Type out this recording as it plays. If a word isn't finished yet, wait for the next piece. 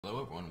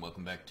Hello everyone,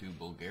 welcome back to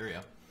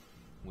Bulgaria.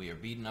 We are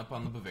beating up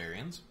on the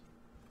Bavarians.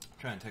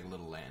 Trying to take a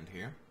little land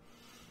here.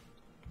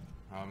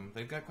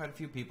 They've got quite a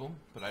few people,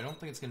 but I don't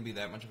think it's going to be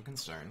that much of a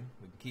concern.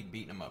 We can keep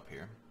beating them up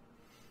here.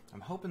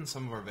 I'm hoping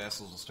some of our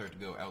vassals will start to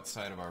go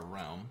outside of our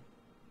realm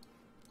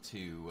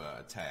to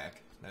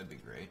attack. That'd be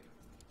great.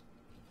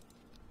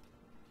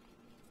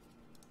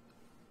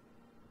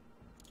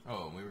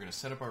 Oh, we were going to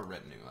set up our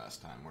retinue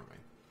last time, weren't we?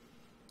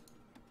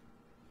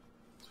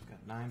 We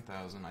got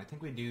 9,000. I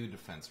think we do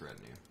defense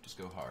retinue. Just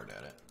go hard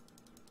at it.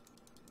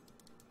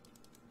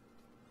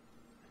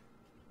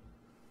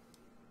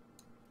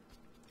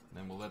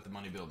 Then we'll let the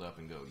money build up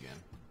and go again.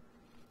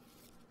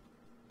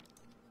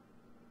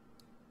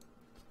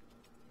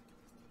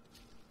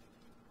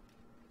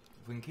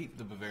 If we can keep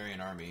the Bavarian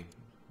army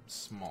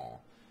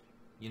small.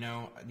 You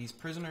know, these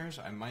prisoners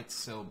I might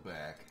sell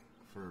back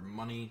for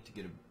money to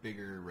get a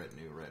bigger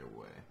retinue right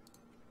away.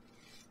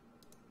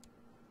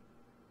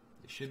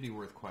 Should be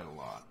worth quite a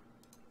lot.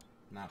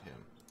 Not him.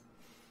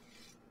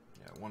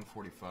 Yeah,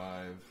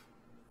 145,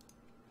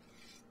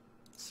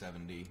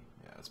 70. Yeah,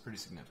 that's pretty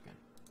significant.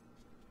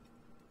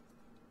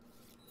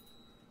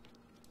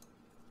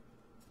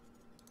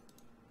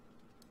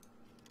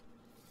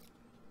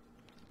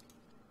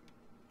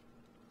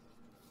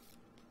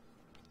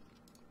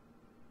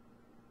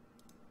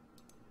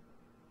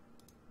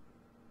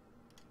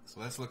 So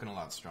that's looking a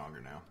lot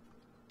stronger now.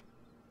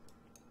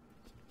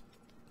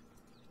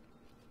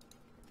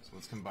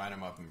 Let's combine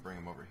them up and bring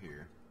them over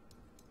here.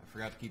 I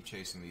forgot to keep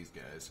chasing these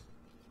guys.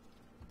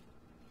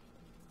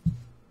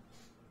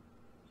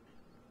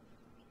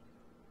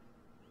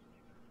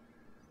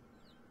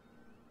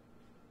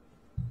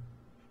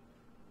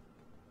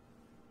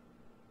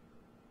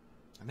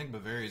 I think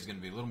Bavaria is going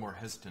to be a little more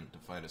hesitant to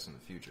fight us in the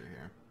future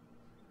here.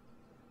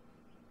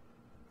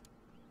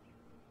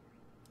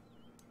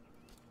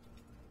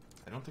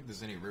 I don't think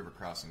there's any river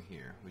crossing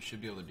here. We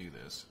should be able to do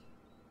this.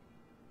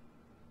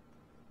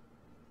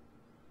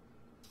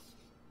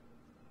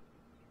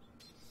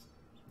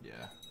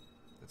 Yeah,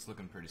 that's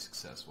looking pretty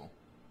successful.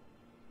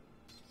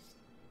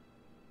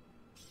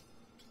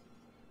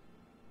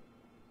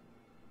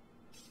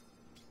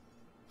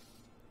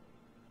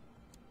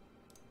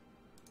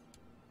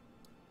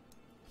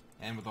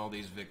 And with all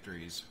these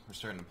victories, we're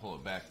starting to pull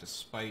it back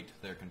despite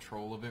their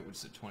control of it, which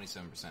is at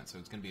 27%. So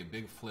it's going to be a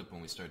big flip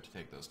when we start to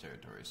take those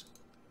territories.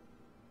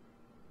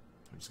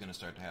 Which is going to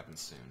start to happen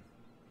soon.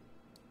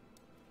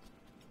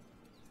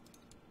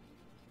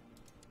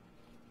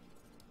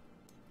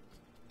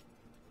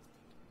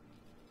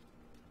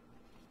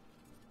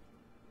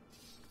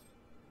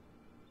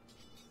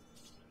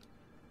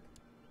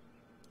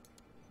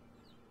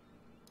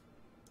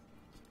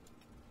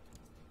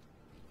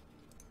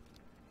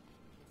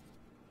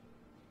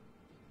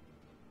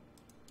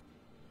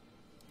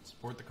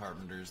 Support the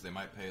carpenters, they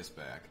might pay us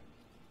back.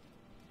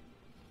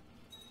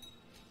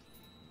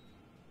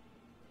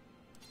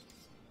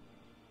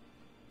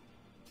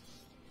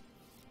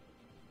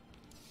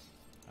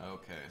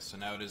 Okay, so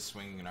now it is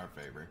swinging in our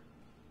favor.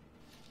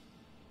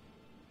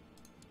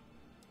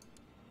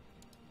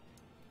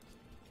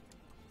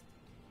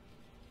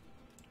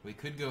 We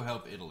could go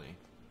help Italy.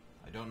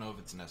 I don't know if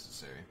it's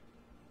necessary.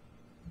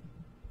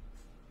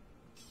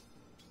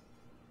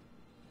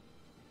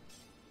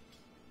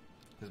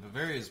 Because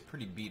Bavaria is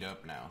pretty beat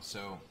up now,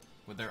 so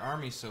with their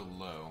army so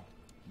low,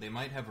 they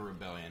might have a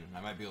rebellion. I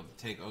might be able to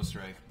take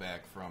Österreich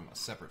back from a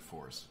separate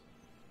force.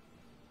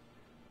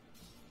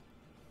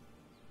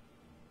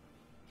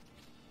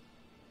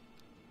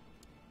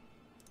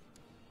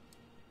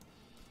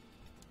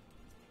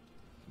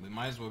 We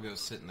might as well go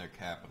sit in their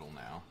capital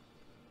now.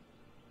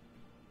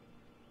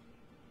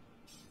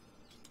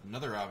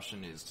 Another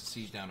option is to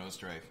siege down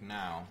Österreich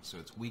now, so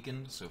it's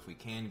weakened, so if we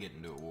can get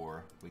into a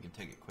war, we can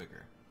take it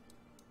quicker.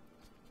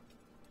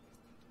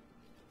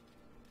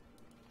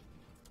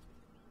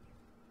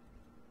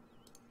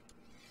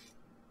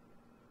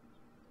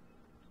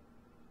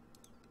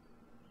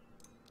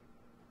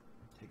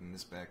 Taking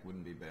this back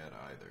wouldn't be bad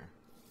either.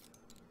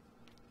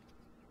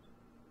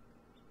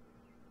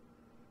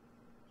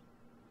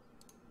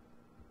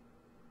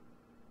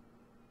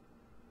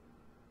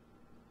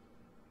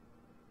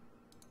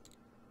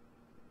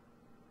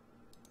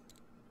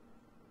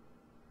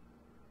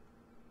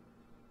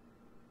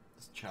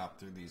 Let's chop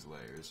through these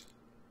layers.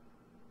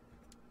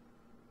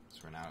 So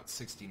we're now at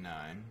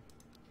 69.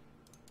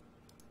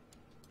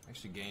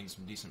 Actually gained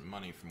some decent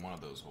money from one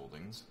of those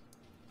holdings.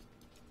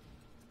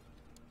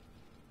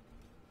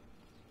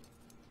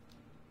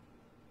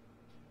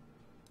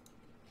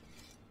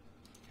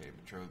 Okay,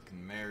 betrothed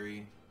can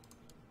marry.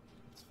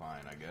 It's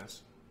fine, I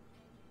guess.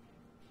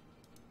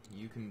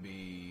 You can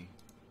be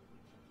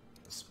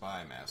a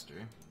spy master.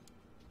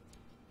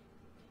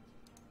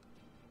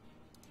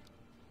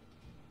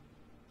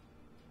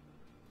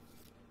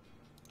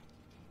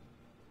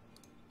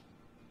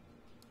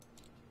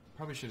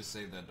 Probably should have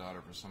saved that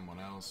daughter for someone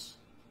else,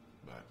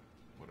 but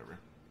whatever.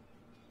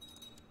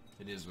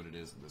 It is what it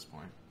is at this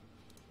point.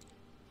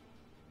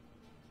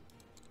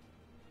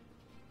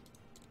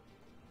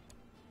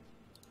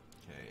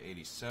 Okay,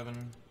 97.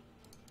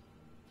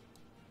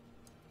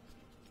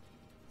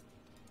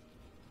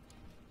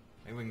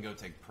 Maybe we can go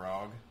take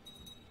Prague.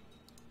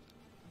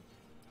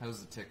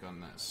 How's the tick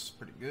on this?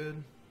 Pretty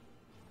good.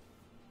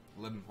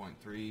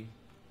 11.3.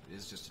 It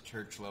is just a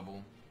church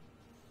level.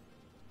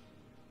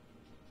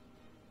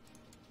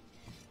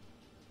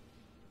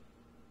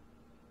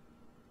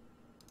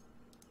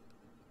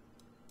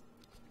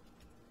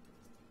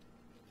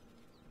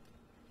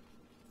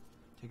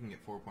 Taking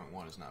it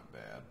 4.1 is not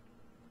bad.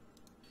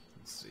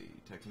 Let's see.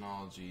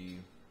 Technology.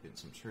 Getting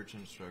some church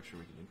infrastructure.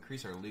 We can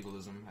increase our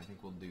legalism. I think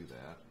we'll do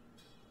that.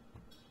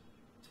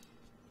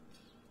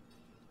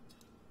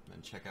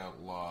 Then check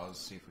out laws.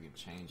 See if we can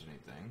change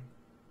anything.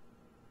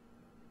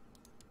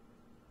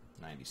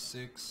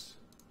 96.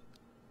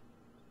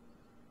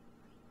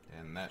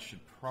 And that should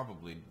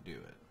probably do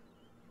it.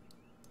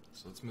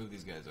 So let's move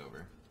these guys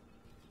over.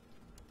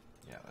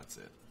 Yeah, that's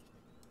it.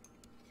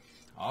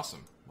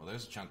 Awesome. Well,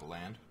 there's a chunk of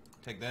land.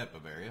 Take that,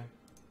 Bavaria.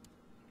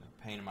 Been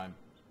a pain in my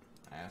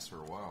ass for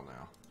a while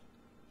now.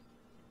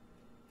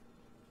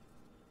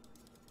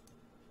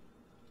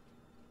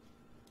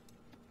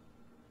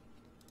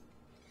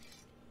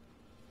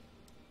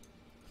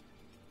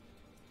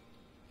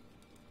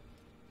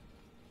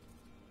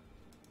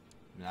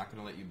 I'm not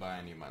going to let you buy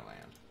any of my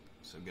land,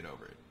 so get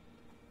over it.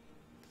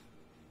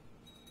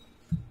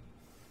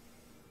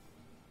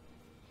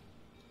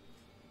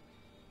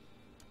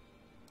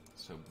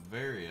 So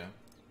Bavaria,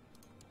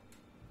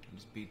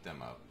 just beat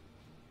them up.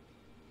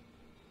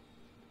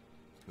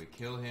 Can we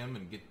kill him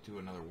and get to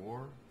another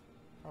war?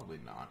 Probably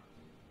not.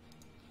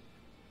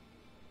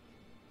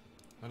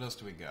 What else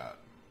do we got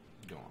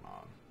going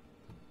on?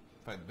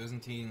 Fight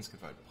Byzantines, can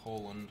fight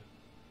Poland.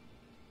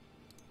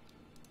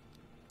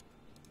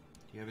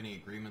 Do you have any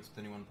agreements with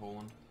anyone in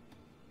Poland?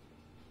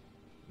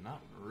 Not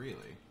really.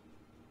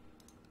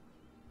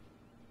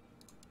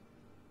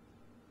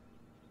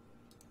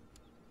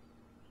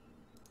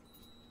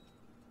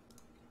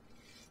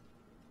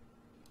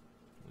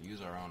 We'll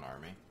use our own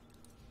army.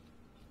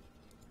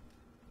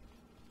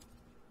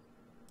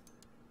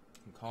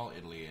 We can call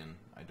Italy in.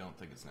 I don't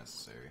think it's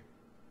necessary.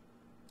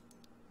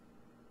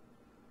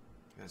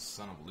 You guys,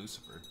 son of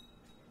Lucifer.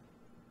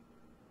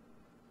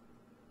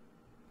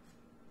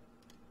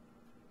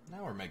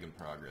 Now we're making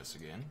progress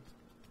again.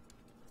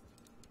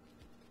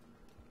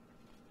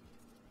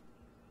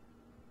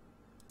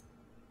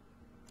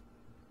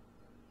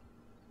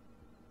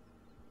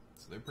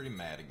 So they're pretty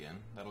mad again.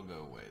 That'll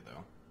go away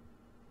though.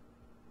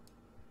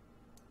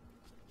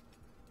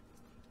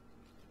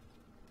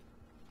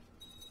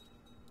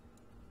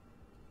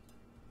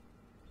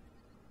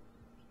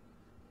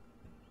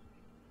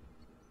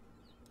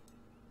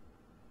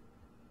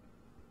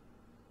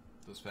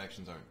 Those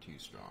factions aren't too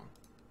strong.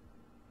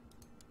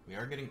 We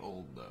are getting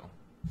old, though.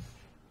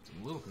 So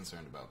I'm a little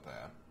concerned about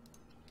that.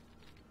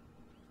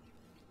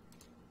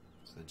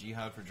 So the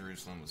jihad for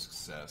Jerusalem was a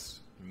success.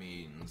 It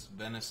means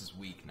Venice is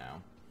weak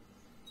now.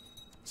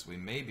 So we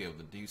may be able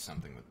to do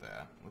something with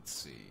that. Let's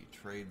see.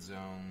 Trade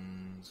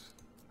zones.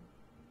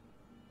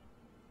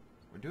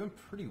 We're doing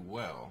pretty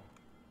well.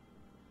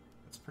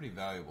 It's a pretty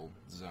valuable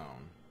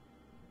zone.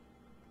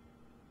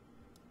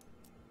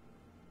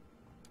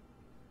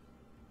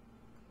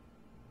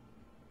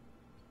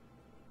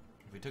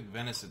 If we took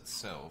Venice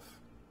itself,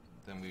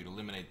 then we'd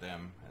eliminate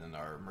them, and then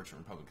our merchant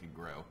republic could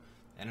grow.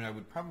 And I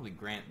would probably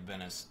grant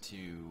Venice to...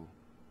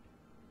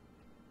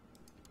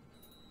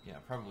 yeah,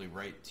 probably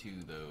right to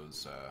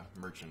those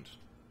merchant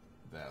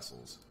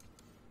vassals.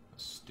 A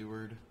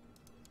steward.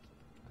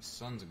 My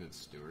son's a good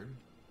steward.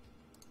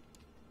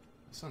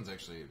 My son's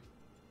actually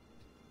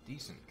a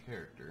decent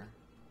character.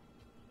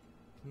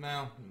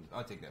 No,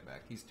 I'll take that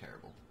back. He's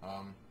terrible.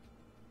 Oh,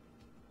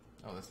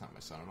 that's not my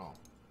son at all.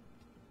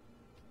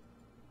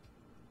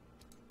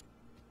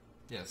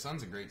 Yeah,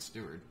 son's a great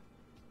steward.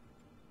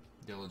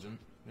 Diligent.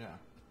 Yeah,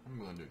 I'm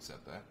willing to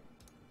accept that.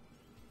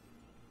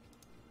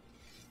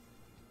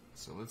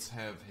 So let's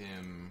have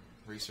him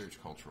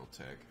research cultural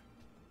tech.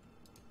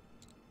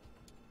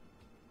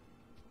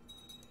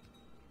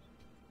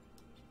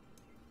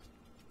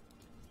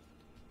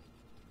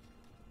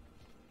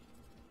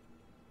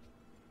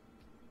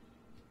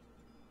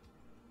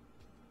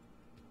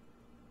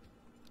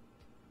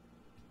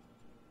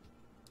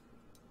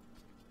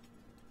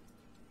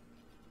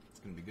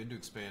 Gonna be good to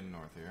expand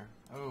north here.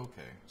 Oh,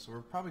 okay. So we're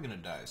probably gonna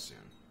die soon.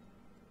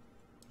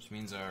 Which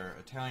means our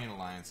Italian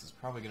alliance is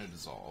probably gonna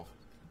dissolve.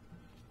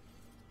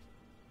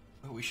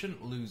 But we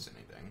shouldn't lose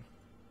anything.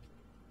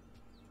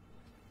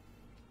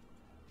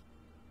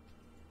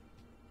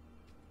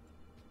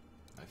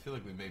 I feel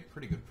like we've made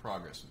pretty good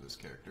progress with this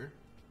character.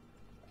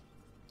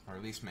 Or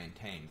at least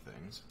maintained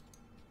things.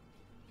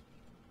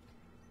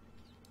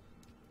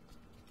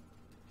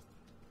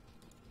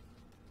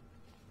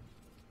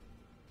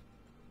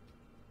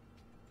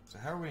 So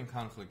how are we in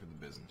conflict with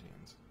the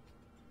Byzantines?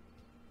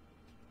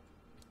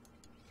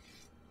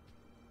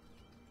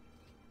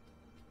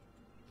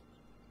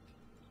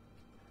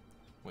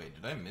 Wait,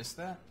 did I miss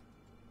that?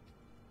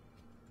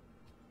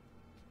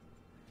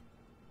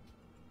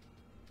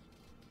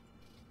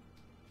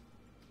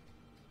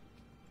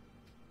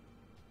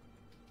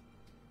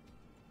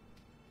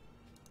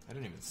 I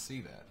didn't even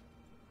see that.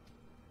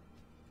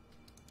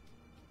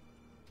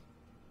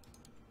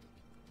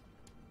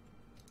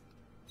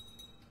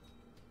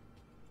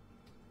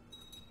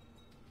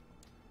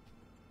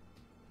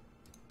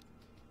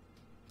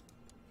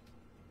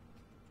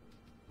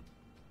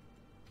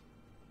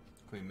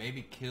 Can we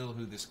maybe kill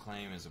who this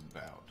claim is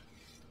about?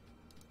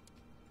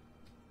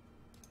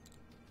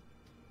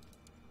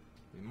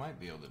 We might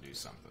be able to do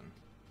something.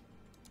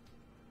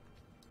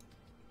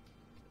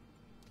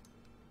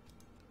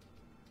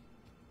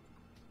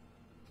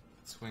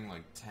 Swing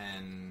like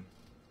 10,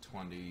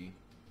 20.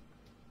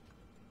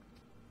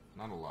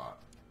 Not a lot.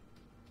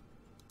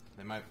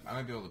 I might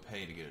be able to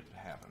pay to get it to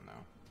happen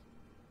though.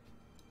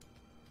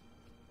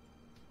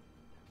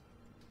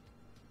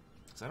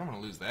 Because I don't want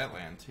to lose that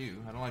land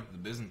too. I don't like that the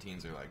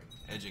Byzantines are like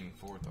edging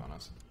forth on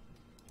us.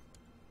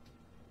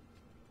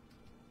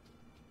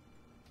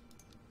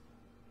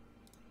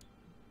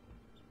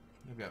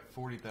 We've got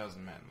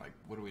 40,000 men. Like,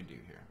 what do we do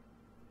here?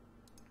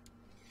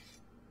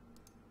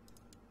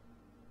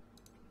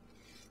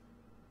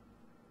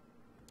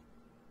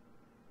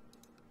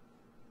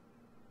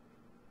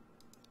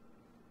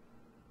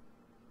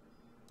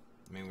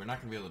 I mean, we're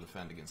not going to be able to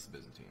defend against the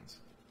Byzantines.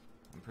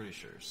 I'm pretty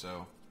sure,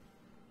 so...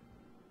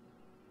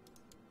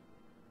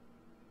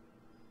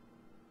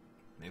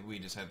 maybe we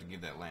just have to give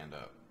that land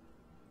up.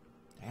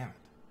 Damn it.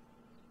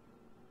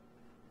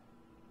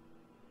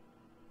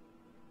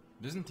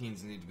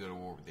 Byzantines need to go to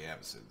war with the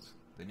Abbasids.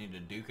 They need to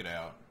duke it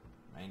out.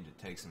 I need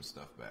to take some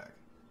stuff back.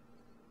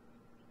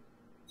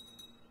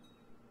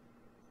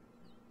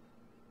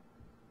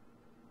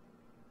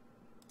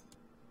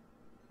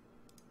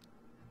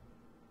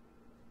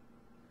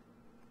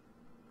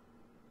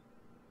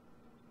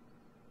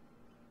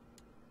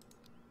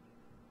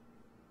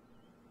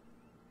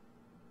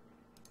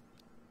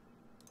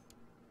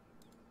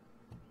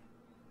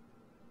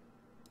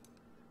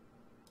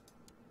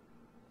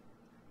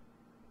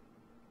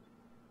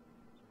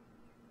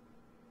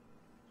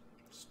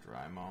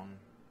 Strymon.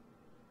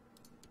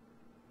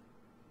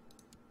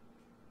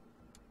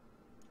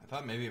 I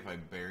thought maybe if I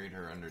buried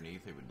her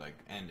underneath it would like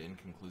end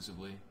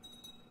inconclusively,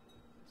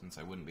 since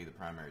I wouldn't be the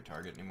primary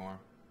target anymore.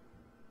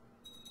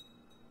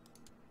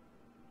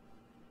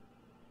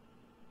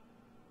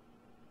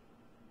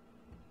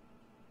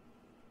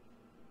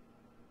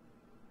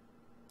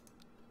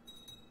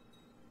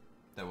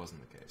 That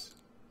wasn't the case.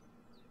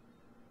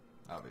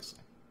 Obviously.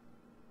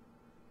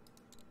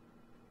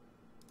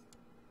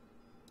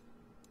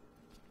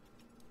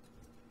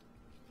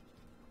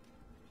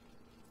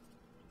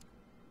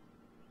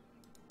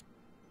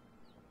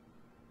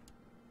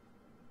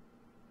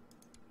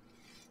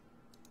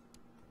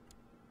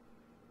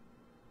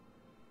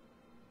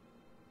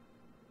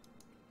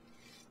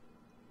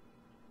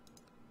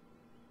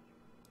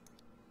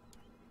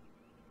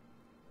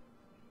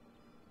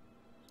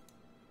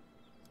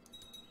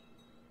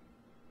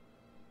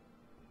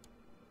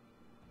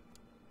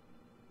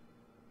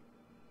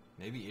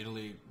 Maybe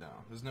Italy... no,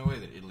 there's no way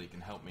that Italy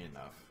can help me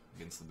enough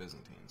against the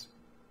Byzantines.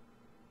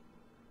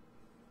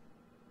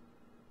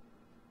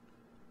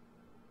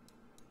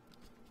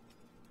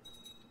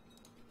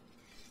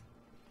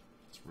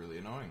 It's really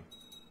annoying.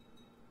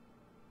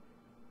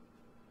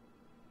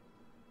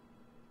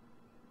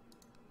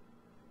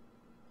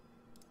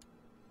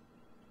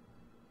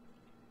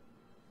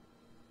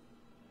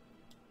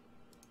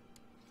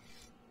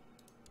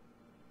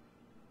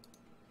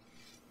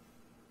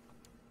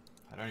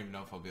 I don't even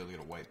know if I'll be able to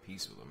get a white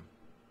peace with them.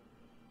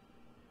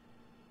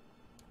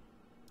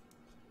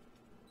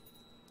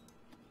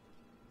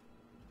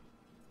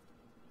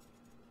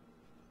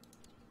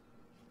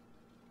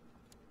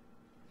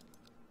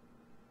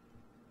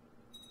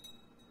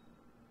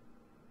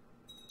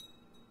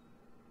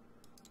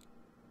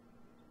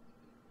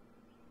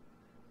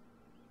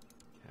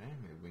 Okay,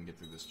 maybe we can get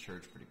through this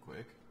church pretty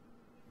quick.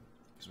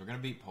 Because we're going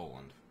to beat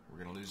Poland.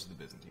 We're going to lose to the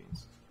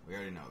Byzantines. We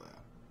already know that.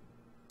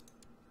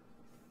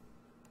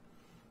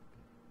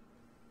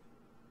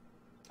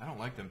 I don't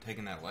like them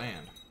taking that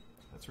land.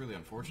 That's really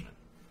unfortunate.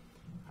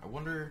 I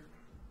wonder...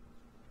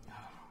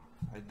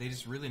 they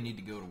just really need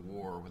to go to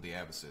war with the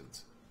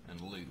Abbasids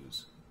and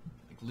lose.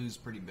 Like, lose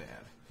pretty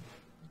bad.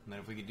 And then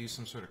if we could do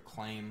some sort of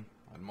claim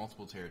on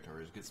multiple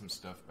territories, get some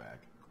stuff back.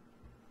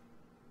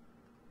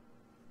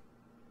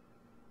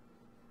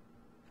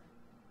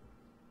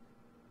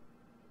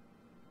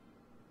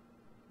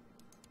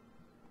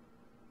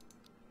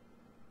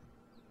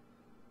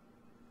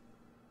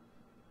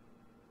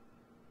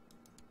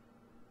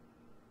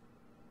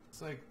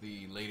 It's like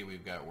the lady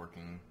we've got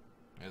working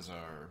as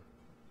our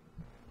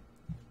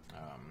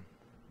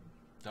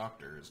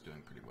doctor is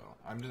doing pretty well.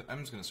 I'm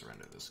just going to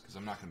surrender this because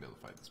I'm not going to be able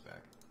to fight this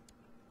back.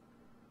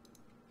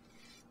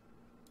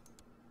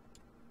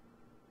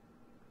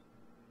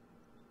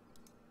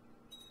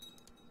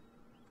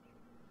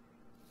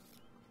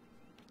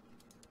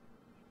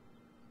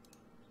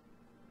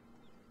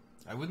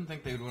 I wouldn't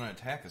think they would want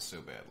to attack us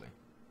so badly.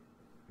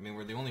 I mean,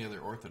 we're the only other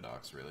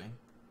Orthodox, really.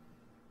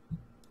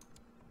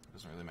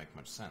 Doesn't really make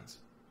much sense.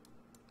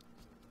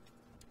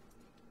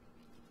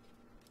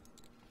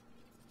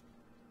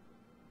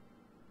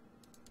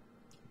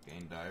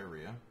 Gain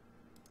diarrhea.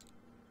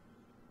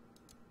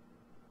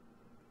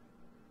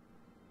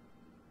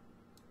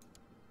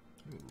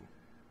 Ooh.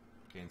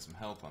 Gain some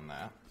health on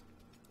that.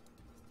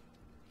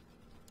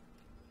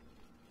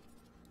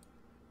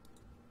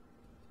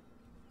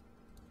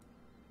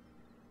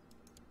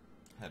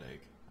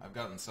 Headache. I've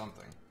gotten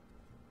something.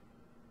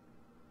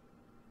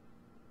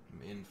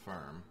 I'm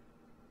infirm.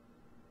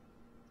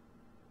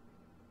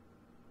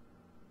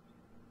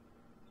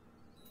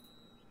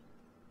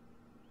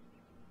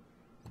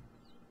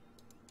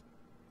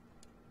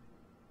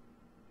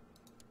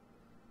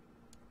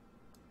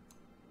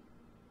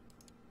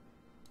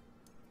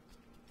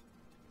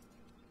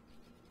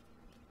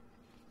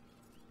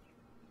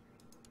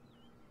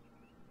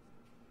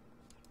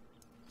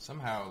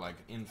 Somehow, like,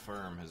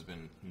 infirm has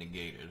been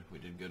negated. We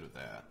did good with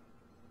that.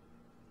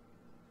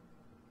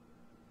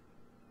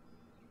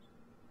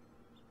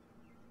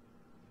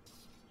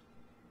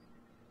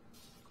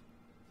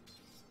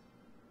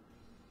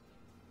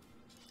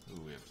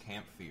 Ooh, we have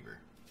camp fever.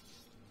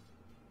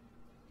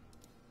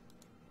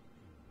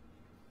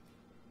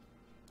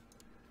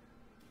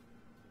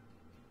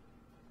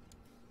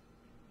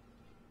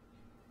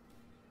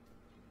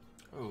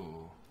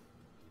 Ooh.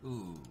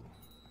 Ooh.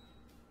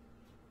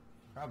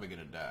 Probably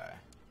gonna die.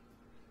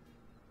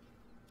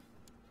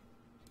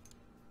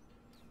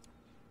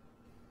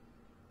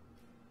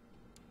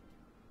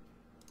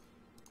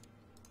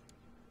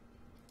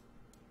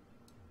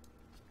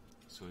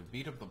 So we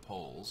beat up the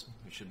Poles.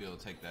 We should be able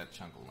to take that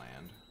chunk of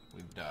land.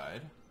 We've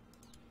died.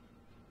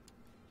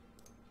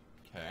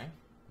 Okay.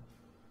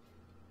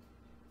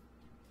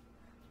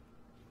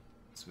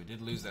 So we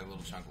did lose that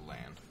little chunk of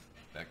land.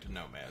 Back to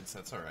nomads.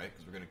 That's alright,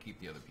 because we're going to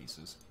keep the other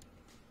pieces.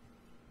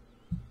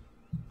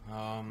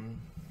 Okay.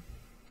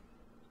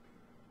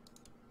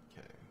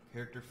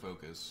 Character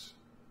focus.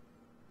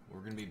 We're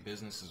going to be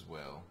business as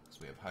well,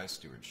 because we have high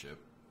stewardship.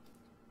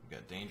 We've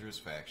got dangerous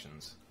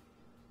factions.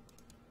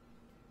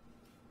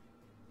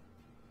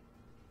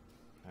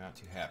 I'm not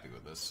too happy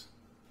with this.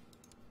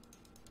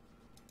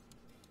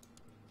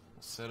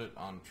 We'll set it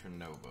on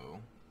Trinovo.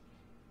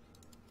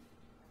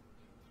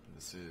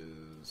 This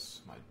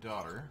is my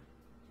daughter.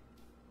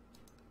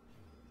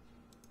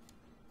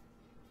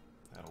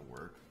 That'll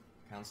work.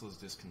 Council is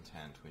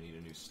discontent. We need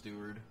a new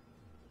steward.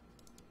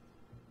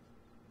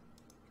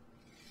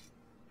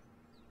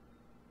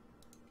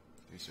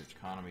 Research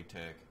economy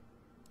tech.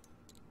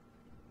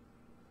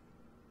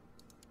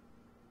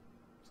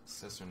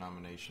 Successor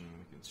nomination.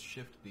 We can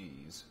shift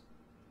these.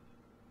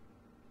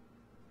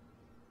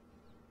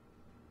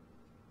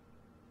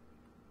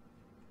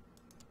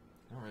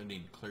 I don't really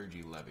need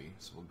clergy levy,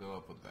 so we'll go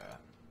up with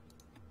that.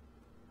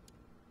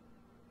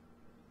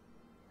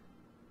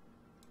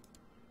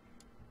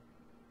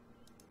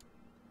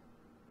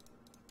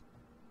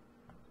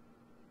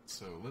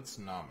 So let's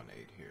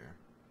nominate here.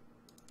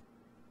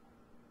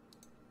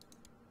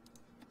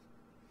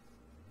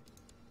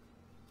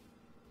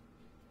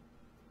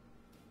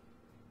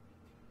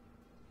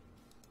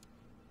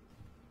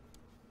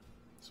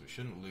 So we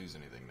shouldn't lose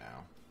anything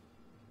now.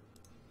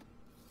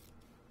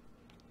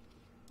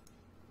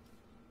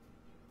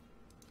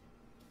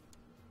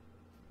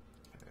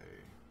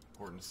 Okay,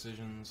 important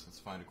decisions. Let's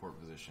find a court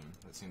position.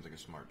 That seems like a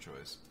smart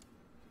choice.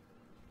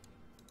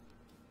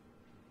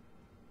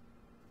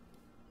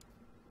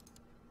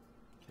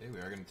 Okay, we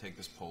are going to take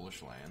this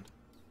Polish land.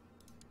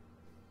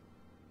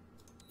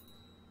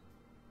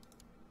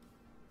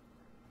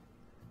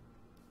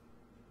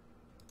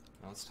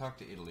 Now let's talk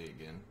to Italy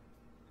again.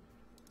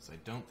 Because I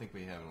don't think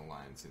we have an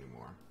alliance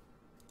anymore.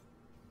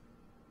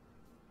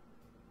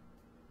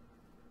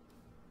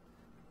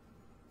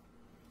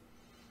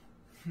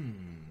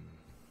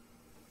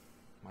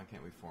 Why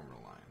can't we form an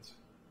alliance?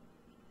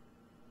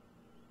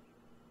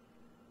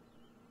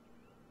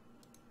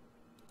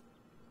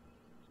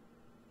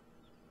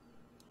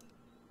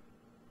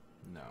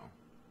 No.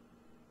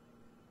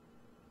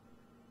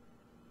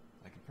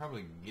 I could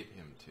probably get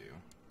him to.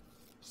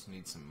 Just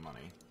need some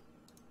money.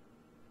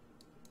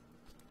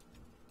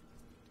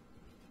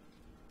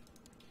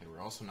 Okay, we're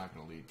also not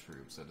going to lead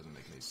troops. That doesn't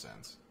make any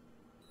sense.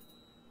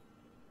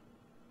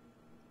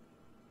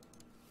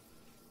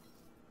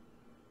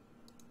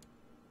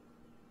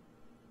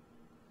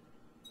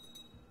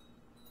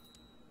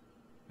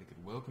 We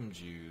could welcome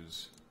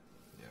Jews.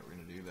 Yeah, we're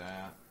going to do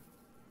that.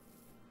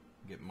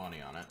 Get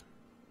money on it.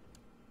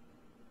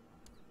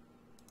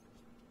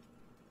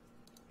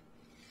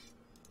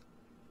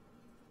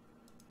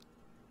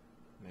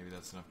 Maybe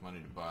that's enough money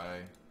to buy.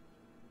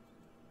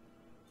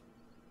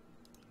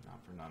 Not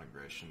for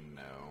non-aggression,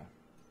 no.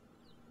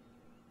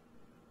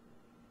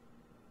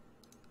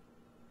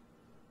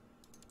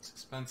 It's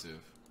expensive,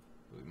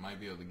 but we might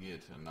be able to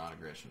get a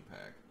non-aggression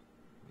pack.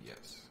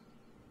 Yes.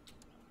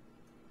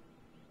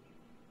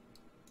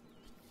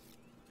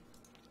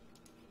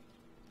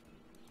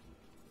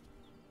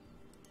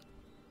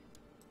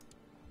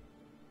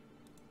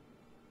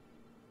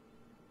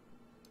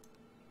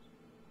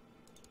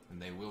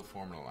 And they will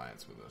form an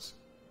alliance with us.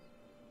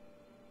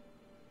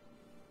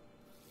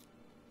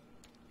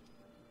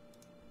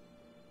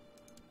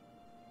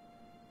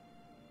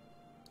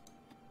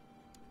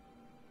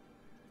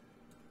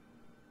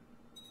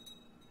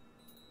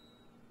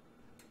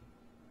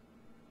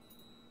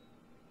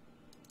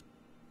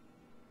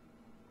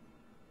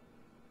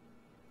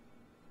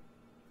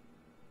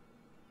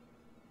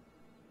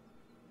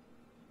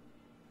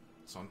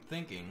 So I'm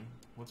thinking,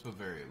 what's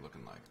Bavaria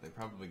looking like? They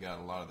probably got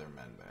a lot of their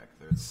men back.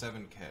 They're at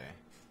 7K.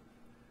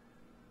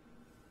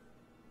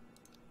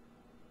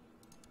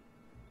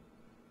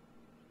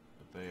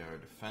 But they are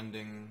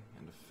defending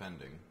and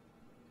defending.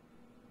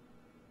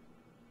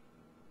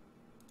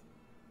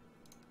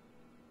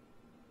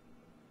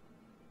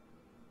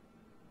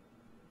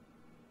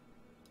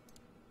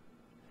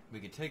 We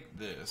could take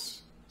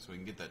this, so we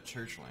can get that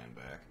church land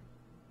back.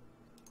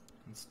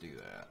 Let's do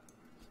that.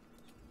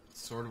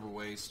 It's sort of a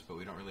waste, but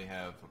we don't really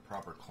have a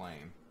proper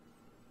claim.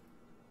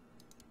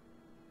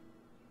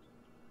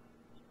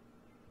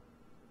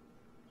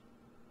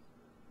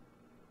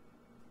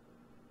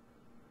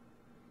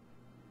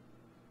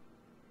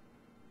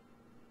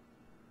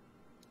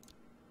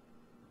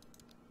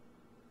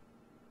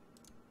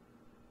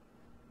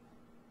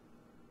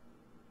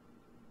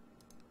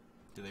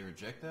 Did they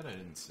reject that? I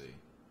didn't see.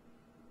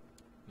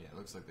 Yeah, it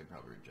looks like they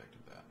probably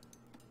rejected that.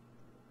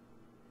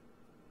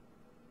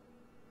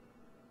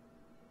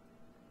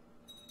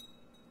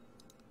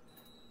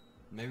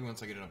 Maybe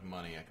once I get enough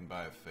money, I can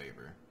buy a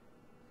favor.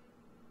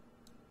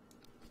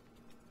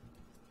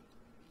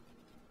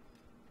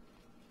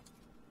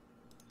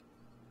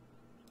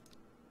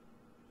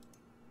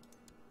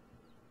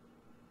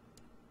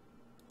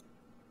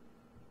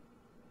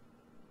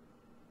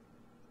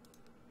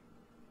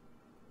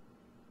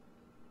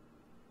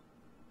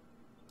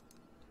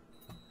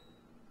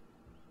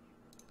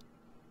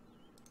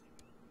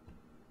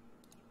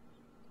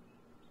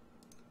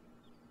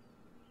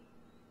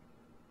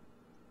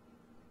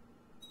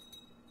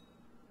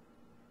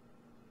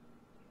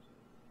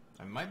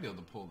 I might be able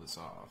to pull this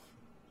off,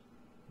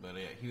 but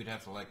yeah, he would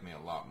have to like me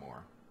a lot more.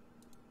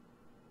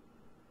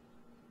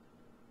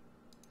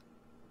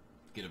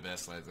 Get a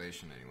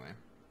vassalization anyway.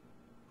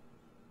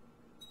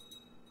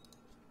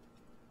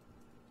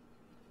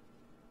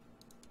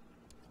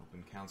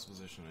 Open council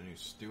position, a new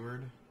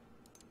steward.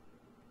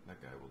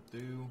 That guy will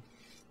do.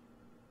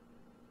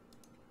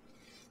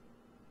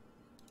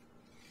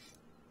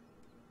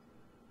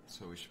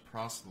 So we should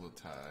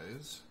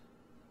proselytize.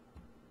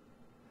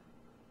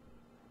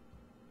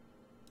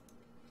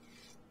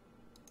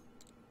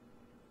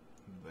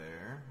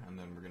 There, and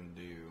then we're going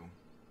to do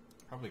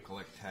probably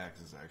collect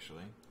taxes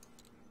actually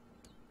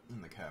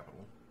in the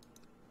capital.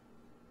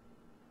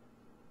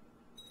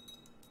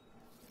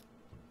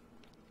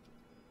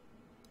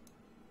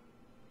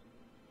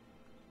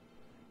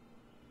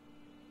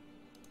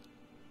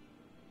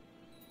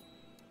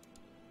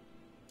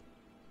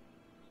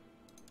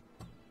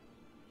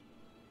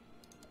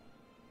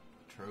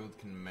 Betrothed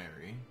can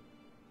marry.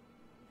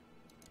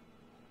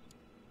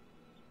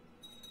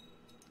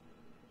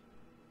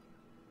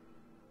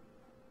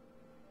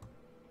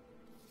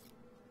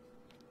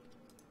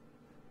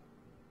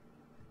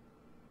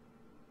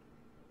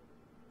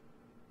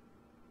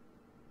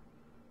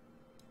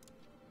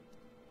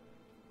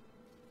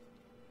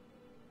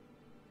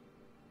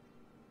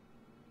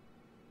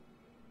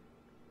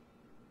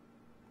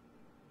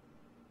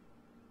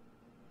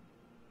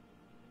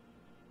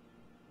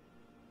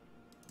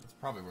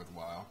 Probably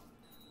worthwhile.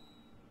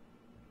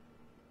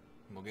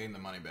 We'll gain the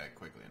money back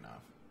quickly enough.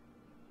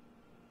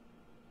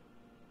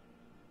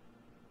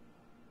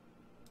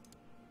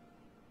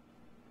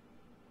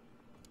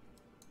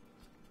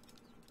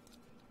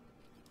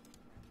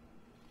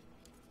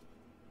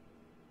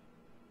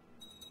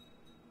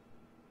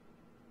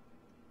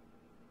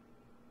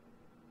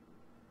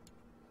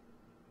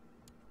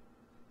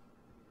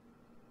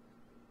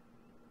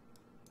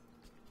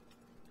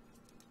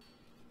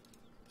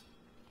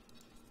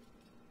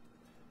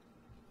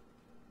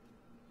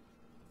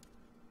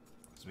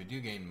 So we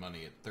do gain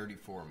money at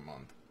 34 a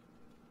month.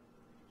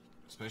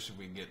 Especially if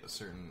we get a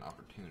certain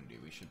opportunity,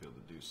 we should be able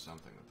to do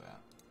something with that.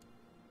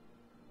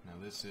 Now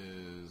this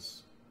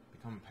is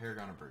become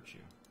Paragon of Virtue.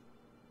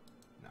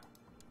 No.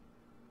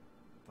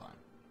 Fine.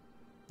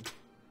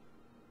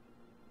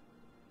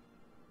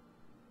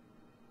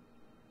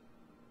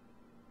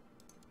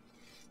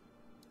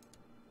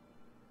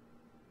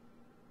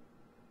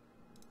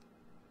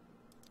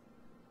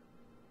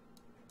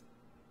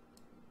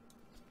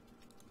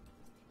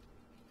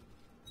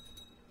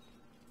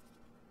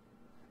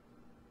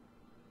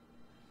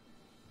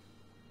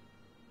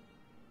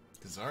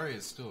 Zarya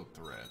is still a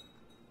threat.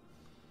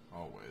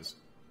 Always.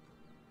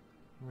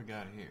 What do we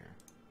got here?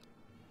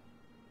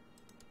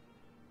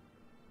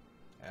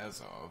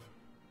 Azov.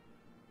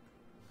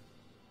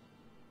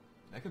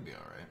 That could be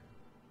alright.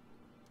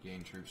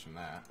 Gain troops from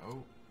that.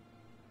 Oh.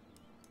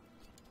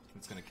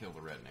 It's gonna kill the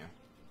retinue.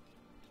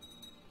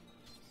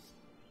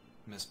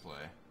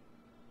 Misplay.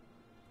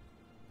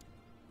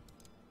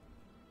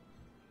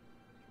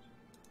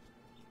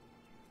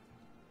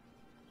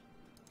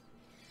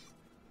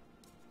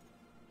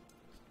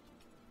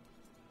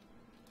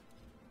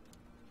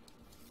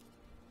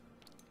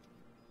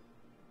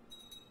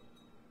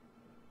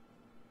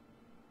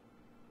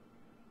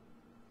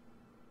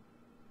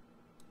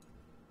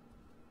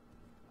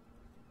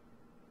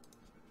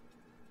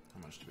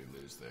 How much did we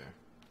lose there?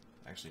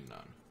 Actually,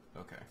 none.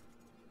 Okay.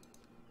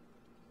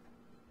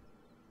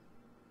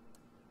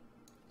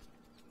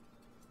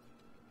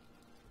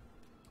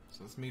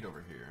 So let's meet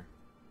over here.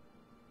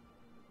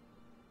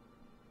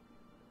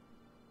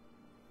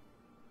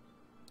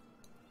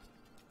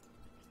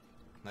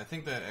 And I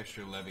think that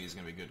extra levy is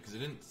going to be good, because it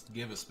didn't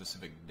give a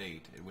specific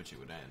date at which it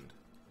would end.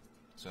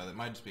 So that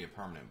might just be a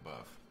permanent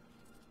buff.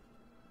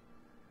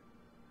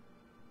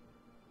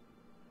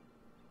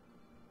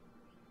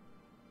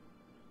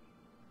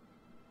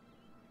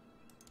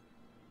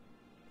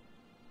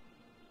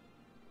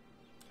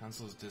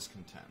 Council is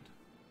discontent.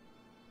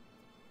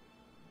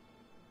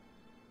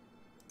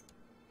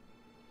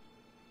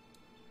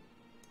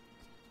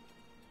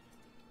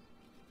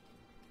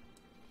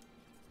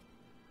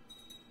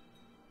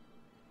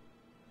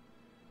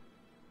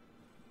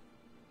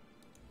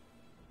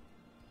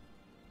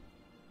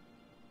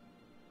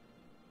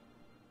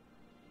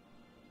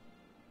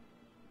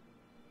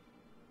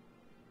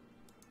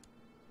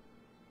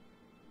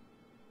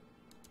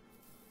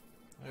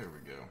 There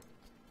we go.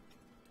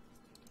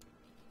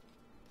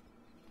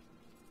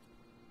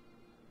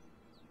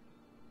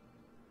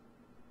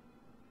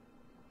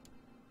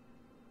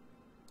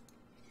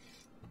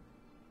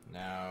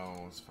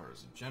 Now, as far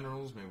as the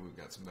generals, maybe we've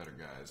got some better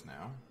guys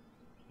now.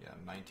 Yeah,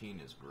 19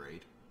 is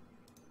great.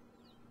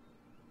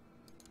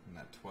 And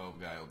that 12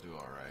 guy will do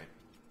alright.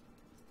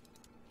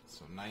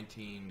 So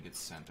 19 gets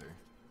center.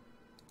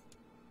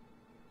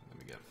 Then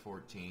we got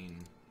 14,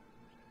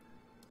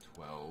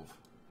 12.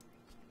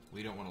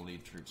 We don't want to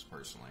lead troops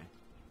personally.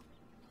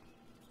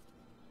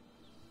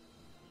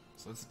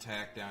 So let's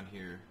attack down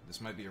here. This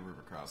might be a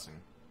river crossing.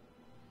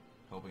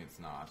 Hoping it's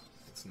not.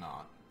 It's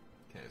not.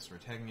 Okay, so we're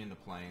attacking into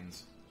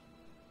plains.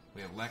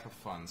 We have lack of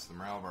funds, so the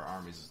morale of our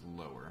armies is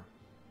lower.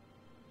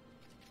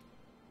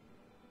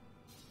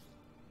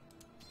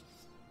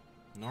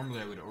 Normally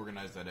I would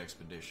organize that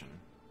expedition,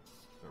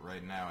 but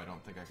right now I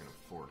don't think I can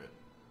afford it.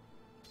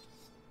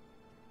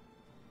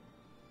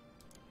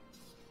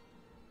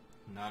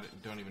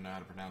 Don't even know how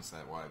to pronounce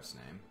that wife's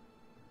name.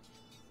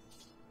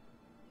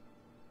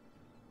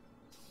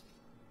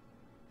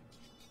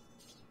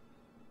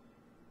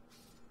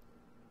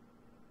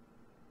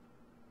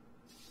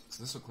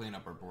 So this will clean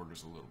up our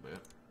borders a little bit.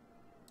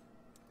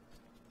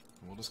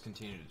 And we'll just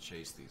continue to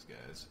chase these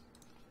guys.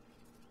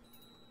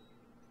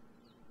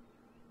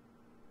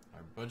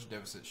 Our budget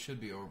deficit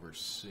should be over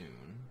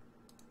soon.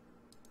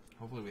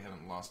 Hopefully we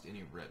haven't lost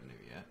any retinue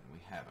yet. We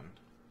haven't.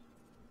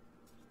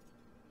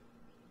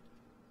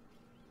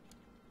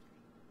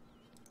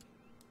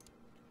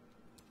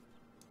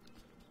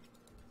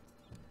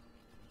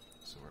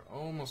 So we're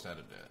almost out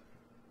of debt.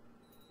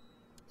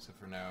 Except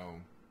for now,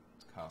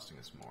 it's costing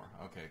us more.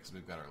 Okay, because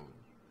we've got our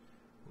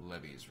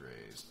levies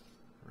raised.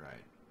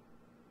 Right.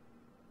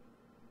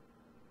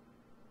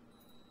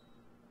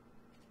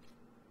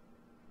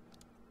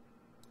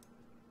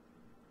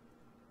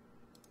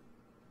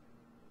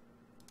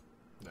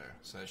 There.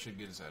 So that should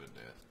get us out of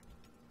debt.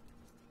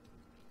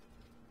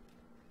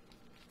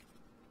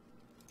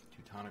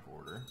 Teutonic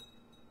Order.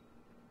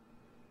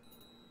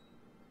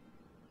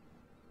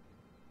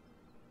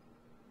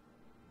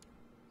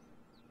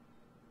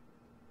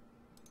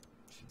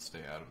 Should stay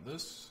out of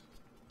this.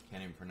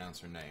 Can't even pronounce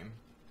her name.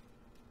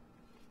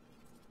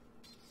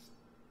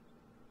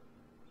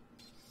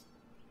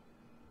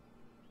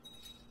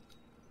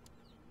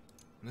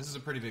 And this is a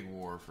pretty big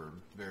war for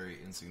a very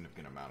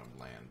insignificant amount of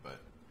land, but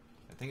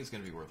I think it's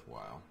going to be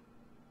worthwhile.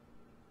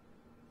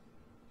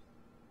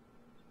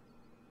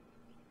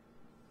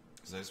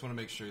 Because I just want to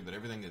make sure that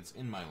everything that's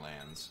in my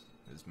lands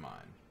is mine.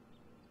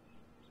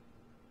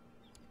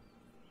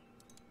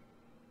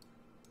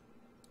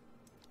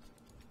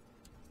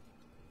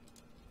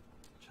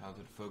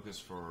 Childhood focus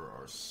for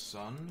our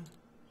son.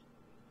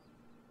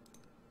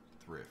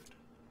 Thrift.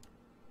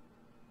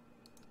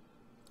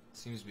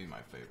 Seems to be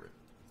my favorite.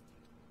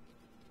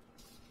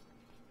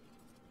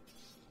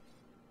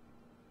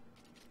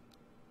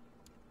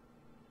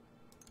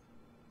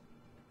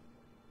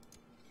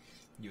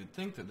 You would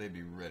think that they'd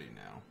be ready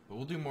now. But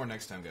we'll do more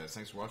next time, guys.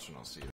 Thanks for watching. I'll see you.